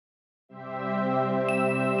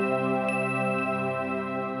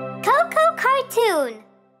tune.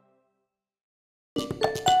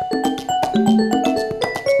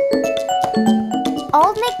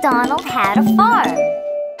 Old MacDonald had a farm.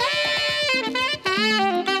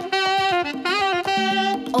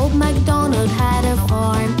 Old MacDonald had a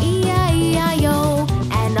farm, E-I-E-I-O.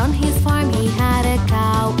 And on his farm he had a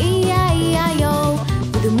cow, E-I-E-I-O.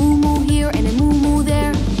 With a moo-moo here and a moo-moo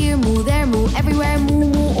there, here moo, there moo, everywhere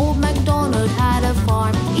moo-moo. Old MacDonald had a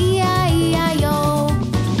farm, E-I-E-I-O.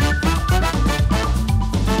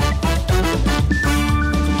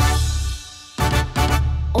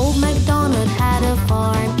 Old MacDonald had a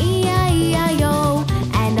farm, E-I-E-I-O.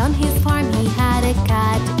 And on his farm he had a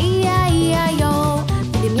cat, E-I-E-I-O.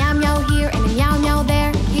 With a meow meow here and a meow meow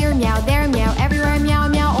there, here meow, there meow, everywhere meow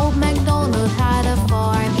meow. Old MacDonald had a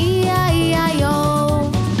farm,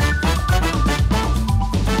 E-I-E-I-O.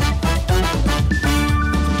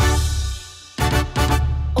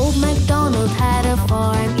 Old MacDonald had a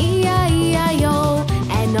farm, E-I-E-I-O.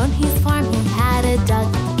 And on his farm he had a duck,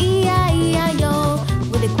 E-I-E-I-O.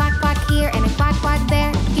 With a quack quack here and a quack quack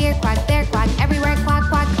there, here quack, there quack, everywhere quack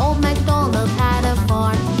quack. Old MacDonald had a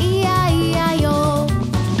farm, E-I-E-I-O.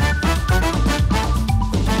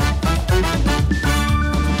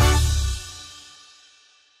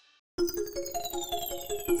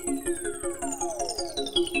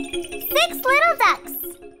 Six little ducks.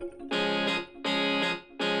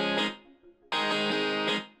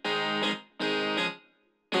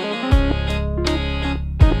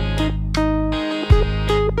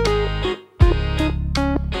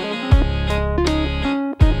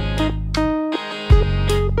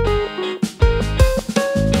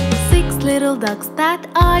 Six little ducks that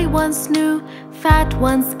I once knew. Fat,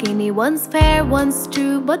 one skinny, one's fair, one's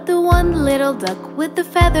true. But the one little duck with the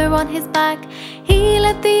feather on his back, he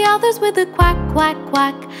led the others with a quack, quack,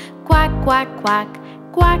 quack. Quack, quack, quack.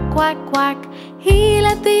 Quack, quack, quack. He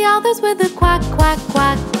led the others with a quack, quack,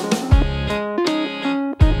 quack.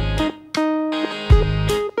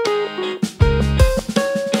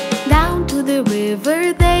 Down to the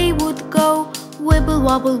river they would go, wibble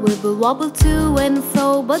wobble to and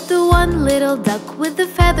fro. But the one little duck with the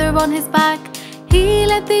feather on his back, he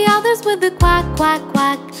led the others with a quack, quack,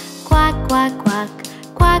 quack. Quack, quack, quack.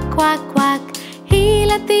 Quack, quack, quack. He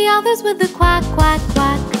led the others with a quack, quack,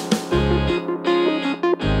 quack.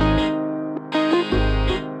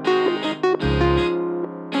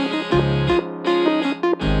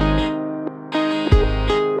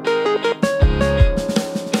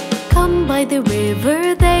 Come by the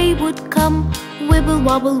river they would come, wibble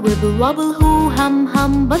wobble, hoo hum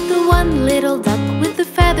hum. But the one little duck with the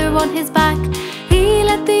feather on his back, he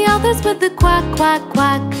led the others with the quack, quack,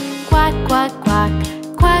 quack. Quack, quack, quack.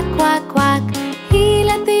 Quack, quack, quack. He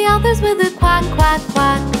led the others with a quack, quack,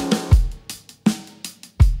 quack.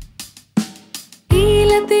 He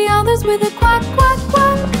led the others with a quack, quack,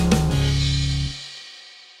 quack.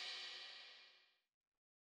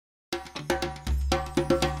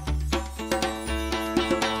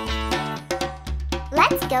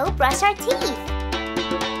 Let's go brush our teeth.